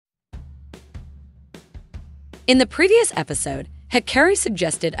In the previous episode, Hikari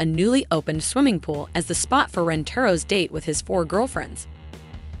suggested a newly opened swimming pool as the spot for Rentero's date with his 4 girlfriends.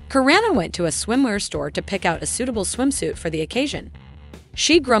 Kurana went to a swimwear store to pick out a suitable swimsuit for the occasion.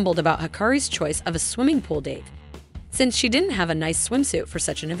 She grumbled about Hikari's choice of a swimming pool date, since she didn't have a nice swimsuit for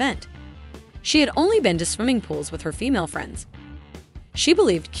such an event. She had only been to swimming pools with her female friends. She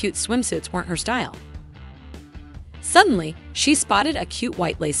believed cute swimsuits weren't her style. Suddenly, she spotted a cute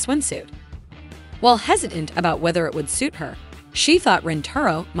white lace swimsuit. While hesitant about whether it would suit her, she thought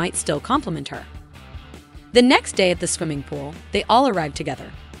Rentero might still compliment her. The next day at the swimming pool, they all arrived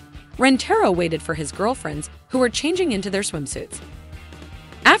together. Rentero waited for his girlfriends, who were changing into their swimsuits.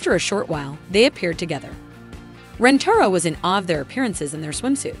 After a short while, they appeared together. Rentero was in awe of their appearances in their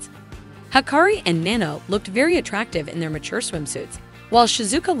swimsuits. Hikari and Nano looked very attractive in their mature swimsuits, while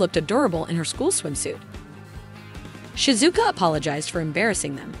Shizuka looked adorable in her school swimsuit. Shizuka apologized for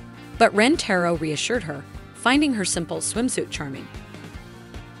embarrassing them, but Rentero reassured her, finding her simple swimsuit charming.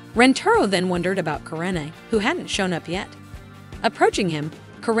 Rentero then wondered about Kurane, who hadn't shown up yet. Approaching him,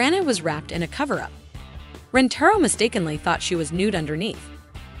 Kurane was wrapped in a cover-up. Rentero mistakenly thought she was nude underneath.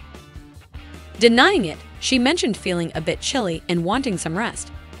 Denying it, she mentioned feeling a bit chilly and wanting some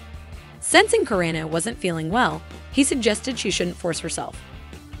rest. Sensing Kurane wasn't feeling well, he suggested she shouldn't force herself.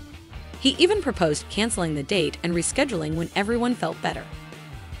 He even proposed canceling the date and rescheduling when everyone felt better.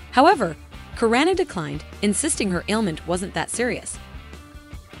 However, Kurane declined, insisting her ailment wasn't that serious.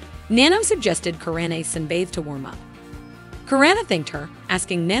 Nano suggested Kurane sunbathe to warm up. Kurane thanked her,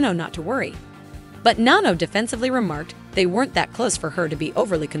 asking Nano not to worry. But Nano defensively remarked they weren't that close for her to be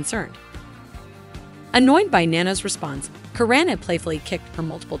overly concerned. Annoyed by Nano's response, Kurane playfully kicked her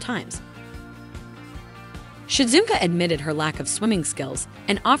multiple times. Shizuka admitted her lack of swimming skills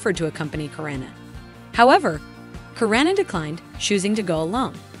and offered to accompany Kurane. However, Kurane declined, choosing to go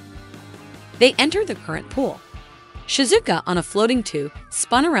alone. They entered the current pool. Shizuka, on a floating tube,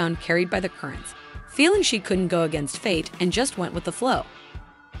 spun around carried by the currents, feeling she couldn't go against fate and just went with the flow.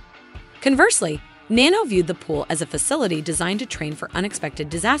 Conversely, Nano viewed the pool as a facility designed to train for unexpected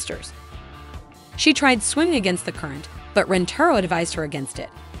disasters. She tried swimming against the current, but Rentero advised her against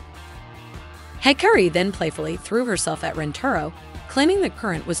it. Hikari then playfully threw herself at Rentero, claiming the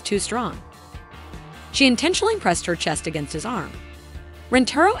current was too strong. She intentionally pressed her chest against his arm.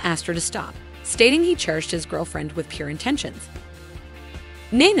 Rentero asked her to stop, stating he cherished his girlfriend with pure intentions.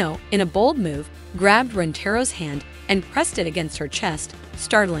 Nano, in a bold move, grabbed Rentero's hand and pressed it against her chest,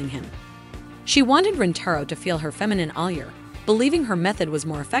 startling him. She wanted Rentero to feel her feminine allure, believing her method was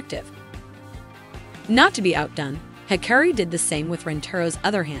more effective. Not to be outdone, Hikari did the same with Rentero's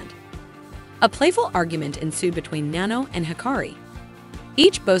other hand. A playful argument ensued between Nano and Hikari,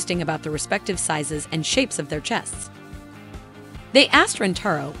 each boasting about the respective sizes and shapes of their chests. They asked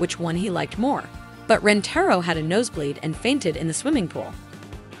Rentero which one he liked more, but Rentero had a nosebleed and fainted in the swimming pool.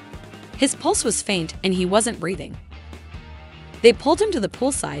 His pulse was faint and he wasn't breathing. They pulled him to the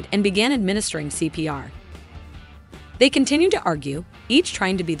poolside and began administering CPR. They continued to argue, each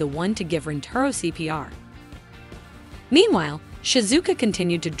trying to be the one to give Rentero CPR. Meanwhile, Shizuka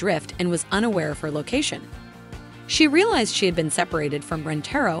continued to drift and was unaware of her location. She realized she had been separated from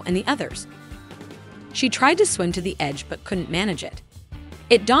Rentero and the others. She tried to swim to the edge but couldn't manage it.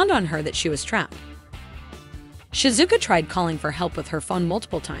 It dawned on her that she was trapped. Shizuka tried calling for help with her phone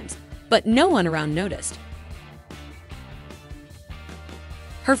multiple times, but no one around noticed.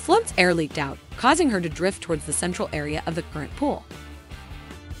 Her float's air leaked out, causing her to drift towards the central area of the current pool.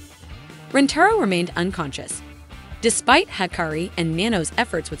 Rentero remained unconscious. Despite Hikari and Nano's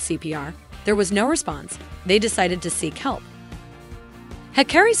efforts with CPR, there was no response. They decided to seek help.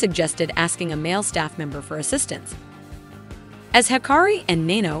 Hikari suggested asking a male staff member for assistance. As Hikari and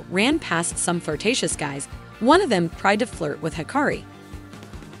Nano ran past some flirtatious guys, one of them tried to flirt with Hikari.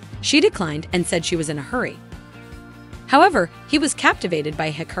 She declined and said she was in a hurry. However, he was captivated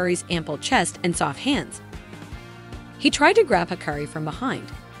by Hikari's ample chest and soft hands. He tried to grab Hikari from behind,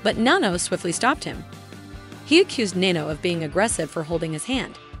 but Nano swiftly stopped him. He accused Nano of being aggressive for holding his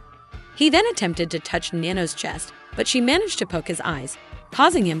hand. He then attempted to touch Nano's chest, but she managed to poke his eyes,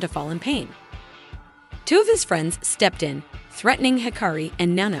 causing him to fall in pain. Two of his friends stepped in, threatening Hikari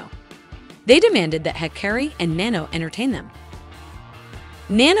and Nano. They demanded that Hikari and Nano entertain them.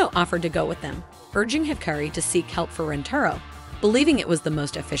 Nano offered to go with them, urging Hikari to seek help for Rentero, believing it was the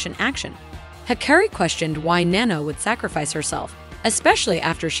most efficient action. Hikari questioned why Nano would sacrifice herself, especially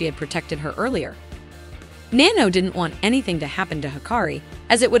after she had protected her earlier. Nano didn't want anything to happen to Hikari,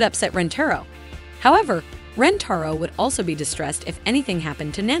 as it would upset Rentero. However, Rentero would also be distressed if anything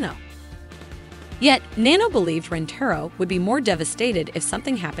happened to Nano. Yet, Nano believed Rentero would be more devastated if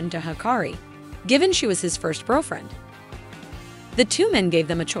something happened to Hikari. given she was his first girlfriend. The two men gave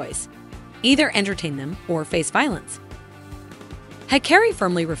them a choice: either entertain them or face violence. Hikari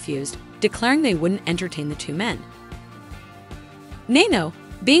firmly refused, declaring they wouldn't entertain the two men. Nano,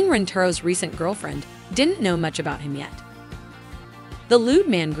 being Rintaro's recent girlfriend, didn't know much about him yet. The lewd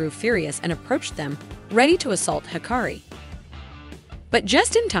man grew furious and approached them, ready to assault Hikari. But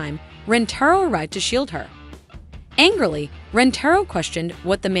just in time, Rintaro arrived to shield her. Angrily, Rintaro questioned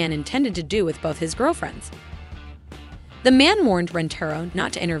what the man intended to do with both his girlfriends. The man warned Rintaro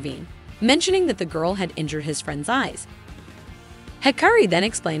not to intervene, mentioning that the girl had injured his friend's eyes. Hikari then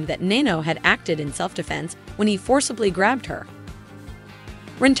explained that Nano had acted in self-defense when he forcibly grabbed her.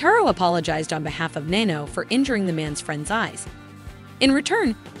 Rintaro apologized on behalf of Nano for injuring the man's friend's eyes. In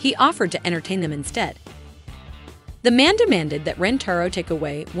return, he offered to entertain them instead. The man demanded that Rintaro take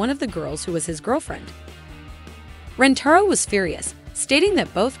away one of the girls who was his girlfriend. Rintaro was furious, stating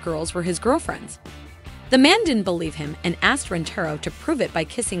that both girls were his girlfriends. The man didn't believe him and asked Rintaro to prove it by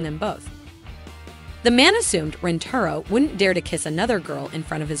kissing them both. The man assumed Rintaro wouldn't dare to kiss another girl in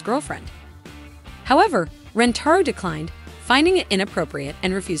front of his girlfriend. However, Rintaro declined, finding it inappropriate,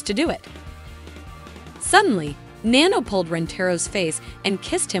 and refused to do it. Suddenly, Nano pulled Rintaro's face and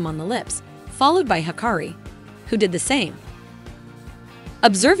kissed him on the lips, followed by Hikari, who did the same.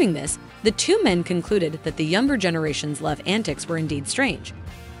 Observing this, the two men concluded that the younger generation's love antics were indeed strange.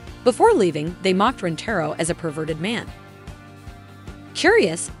 Before leaving, they mocked Rintaro as a perverted man.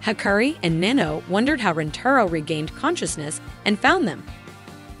 Curious, Hikari and Nano wondered how Rintaro regained consciousness and found them.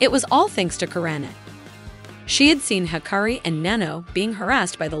 It was all thanks to Karana. She had seen Hikari and Nano being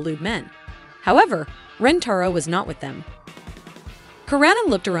harassed by the lewd men. However, Rintaro was not with them. Karana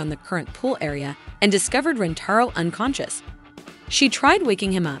looked around the current pool area and discovered Rintaro unconscious. She tried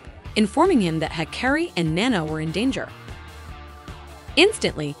waking him up, informing him that Hikari and Nano were in danger.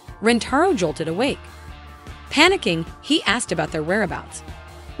 Instantly, Rintaro jolted awake. Panicking, he asked about their whereabouts.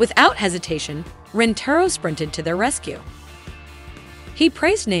 Without hesitation, Rintaro sprinted to their rescue. He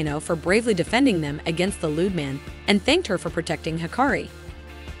praised Nano for bravely defending them against the lewd man and thanked her for protecting Hikari.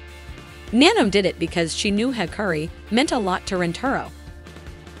 Nano did it because she knew Hikari meant a lot to Rintaro.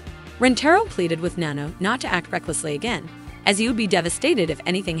 Rintaro pleaded with Nano not to act recklessly again, as he would be devastated if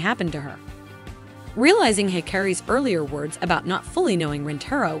anything happened to her. Realizing Hikari's earlier words about not fully knowing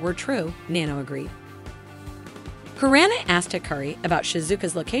Rintaro were true, Nano agreed. Karana asked Hikari about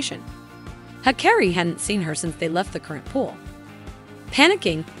Shizuka's location. Hikari hadn't seen her since they left the current pool.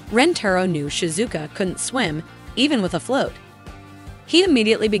 Panicking, Rintaro knew Shizuka couldn't swim, even with a float. He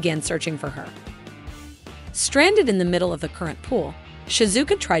immediately began searching for her. Stranded in the middle of the current pool,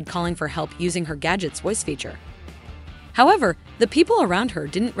 Shizuka tried calling for help using her gadget's voice feature. However, the people around her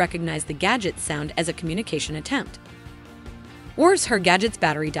didn't recognize the gadget's sound as a communication attempt. Worse, her gadget's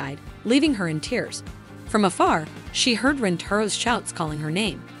battery died, leaving her in tears. From afar, she heard Rintaro's shouts calling her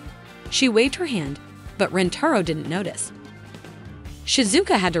name. She waved her hand, but Rintaro didn't notice.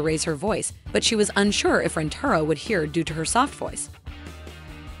 Shizuka had to raise her voice, but she was unsure if Rintaro would hear due to her soft voice.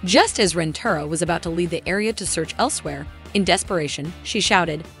 Just as Rintaro was about to leave the area to search elsewhere, in desperation, she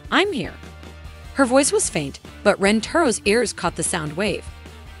shouted, "I'm here." Her voice was faint, but Rentaro's ears caught the sound wave.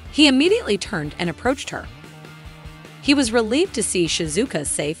 He immediately turned and approached her. He was relieved to see Shizuka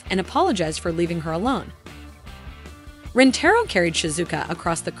safe and apologized for leaving her alone. Rintaro carried Shizuka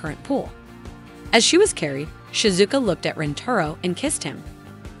across the current pool. As she was carried, Shizuka looked at Rintaro and kissed him.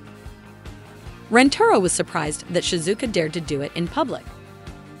 Rintaro was surprised that Shizuka dared to do it in public.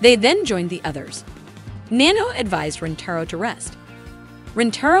 They then joined the others. Nano advised Rintaro to rest.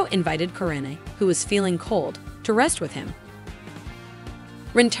 Rintaro invited Karana, who was feeling cold, to rest with him.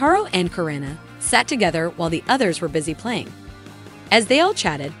 Rintaro and Karana sat together while the others were busy playing. As they all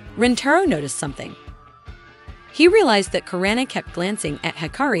chatted, Rintaro noticed something. He realized that Karana kept glancing at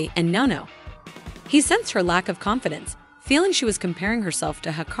Hikari and Nano. He sensed her lack of confidence, feeling she was comparing herself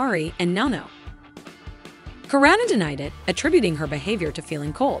to Hikari and Nano. Karana denied it, attributing her behavior to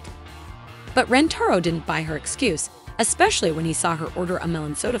feeling cold. But Rintaro didn't buy her excuse, especially when he saw her order a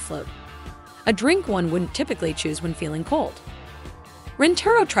melon soda float, a drink one wouldn't typically choose when feeling cold.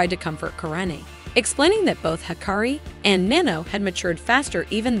 Rintaro tried to comfort Karane, explaining that both Hikari and Nano had matured faster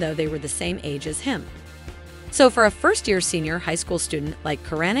even though they were the same age as him. So for a first-year senior high school student like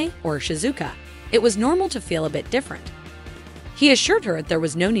Karane or Shizuka, it was normal to feel a bit different. He assured her there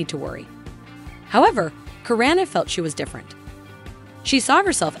was no need to worry. However, Karana felt she was different. She saw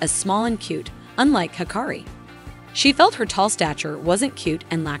herself as small and cute, unlike Hikari. She felt her tall stature wasn't cute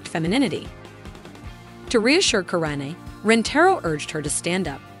and lacked femininity. To reassure Karane, Rintaro urged her to stand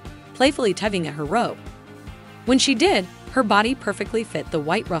up, playfully tugging at her robe. When she did, her body perfectly fit the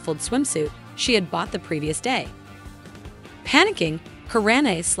white ruffled swimsuit she had bought the previous day. Panicking,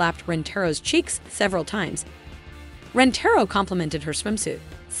 Karane slapped Rentero's cheeks several times. Rentero complimented her swimsuit,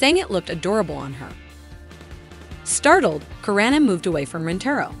 saying it looked adorable on her. Startled, Karane moved away from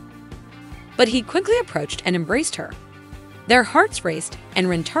Rentero. But he quickly approached and embraced her. Their hearts raced, and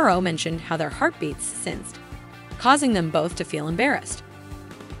Rentero mentioned how their heartbeats synced, causing them both to feel embarrassed.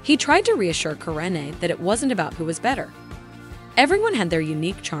 He tried to reassure Karane that it wasn't about who was better. Everyone had their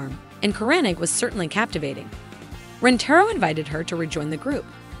unique charm, and Karane was certainly captivating. Rentero invited her to rejoin the group.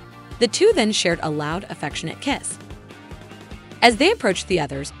 The two then shared a loud, affectionate kiss. As they approached the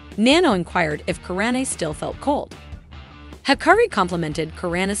others, Nano inquired if Karane still felt cold. Hikari complimented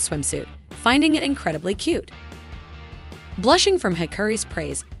Karane's swimsuit, finding it incredibly cute. Blushing from Hikari's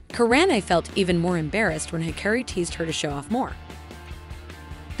praise, Karane felt even more embarrassed when Hikari teased her to show off more.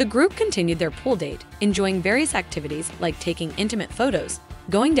 The group continued their pool date, enjoying various activities like taking intimate photos,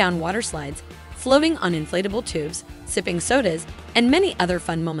 going down water slides, floating on inflatable tubes, sipping sodas, and many other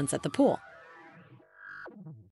fun moments at the pool.